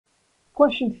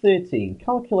Question 13.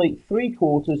 Calculate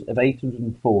 3/4 of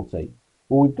 840.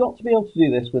 Well, we've got to be able to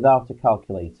do this without a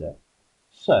calculator.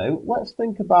 So let's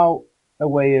think about a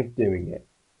way of doing it.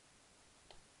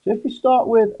 So if we start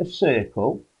with a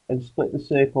circle and split the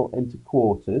circle into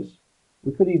quarters,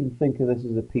 we could even think of this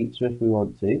as a pizza if we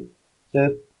want to.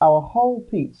 So our whole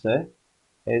pizza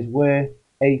is worth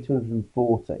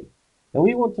 840. Now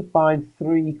we want to find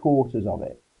 3/4 of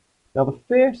it. Now the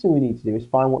first thing we need to do is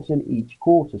find what's in each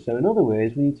quarter. So in other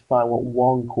words, we need to find what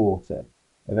 1/4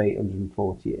 of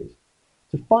 840 is.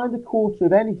 To find a quarter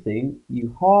of anything,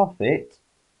 you half it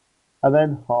and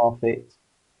then half it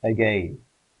again.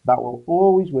 That will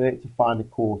always work to find a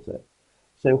quarter.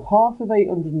 So half of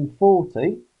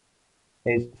 840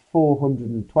 is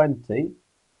 420.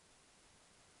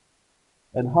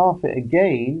 And half it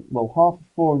again, well, half of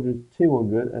 400 is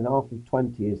 200 and half of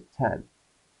 20 is 10.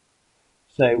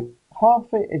 So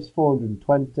half it is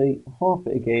 420, half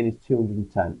it again is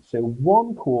 210. So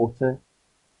 1/4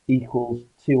 equals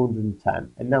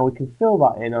 210. And now we can fill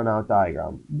that in on our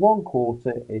diagram.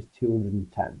 1/4 is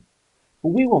 210. But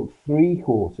we want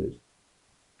 3/4.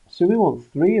 So we want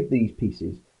 3 of these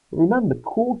pieces. But remember,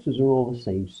 quarters are all the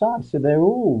same size, so they're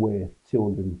all worth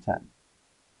 210.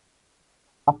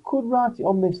 I could write it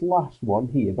on this last one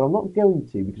here, but I'm not going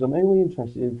to because I'm only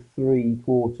interested in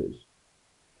 3/4.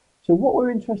 So what we're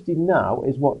interested in now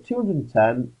is what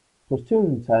 210 plus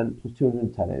 210 plus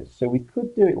 210 is. So we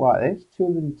could do it like this: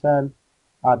 210,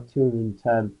 add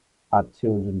 210, add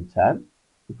 210.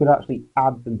 We could actually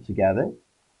add them together.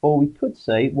 Or we could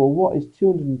say, well, what is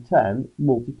 210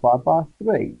 multiplied by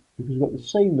 3? Because we've got the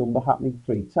same number happening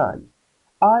 3 times.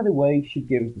 Either way should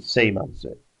give us the same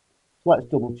answer. So let's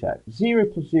double check. 0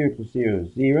 plus 0 plus 0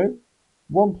 is 0.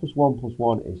 1 plus 1 plus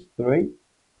 1 is 3.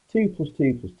 2 plus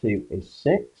 2 plus 2 is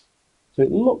 6. So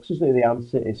it looks as though the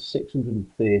answer is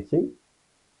 630.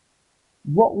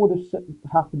 What would have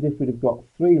happened if we'd have got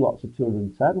 3 lots of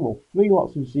 210? Well, 3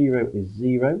 lots of 0 is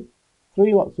 0.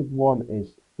 3 lots of 1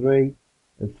 is 3.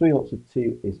 And 3 lots of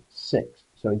 2 is 6.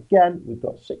 So again, we've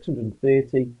got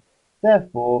 630.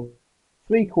 Therefore,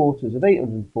 3/4 of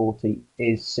 840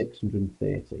 is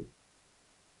 630.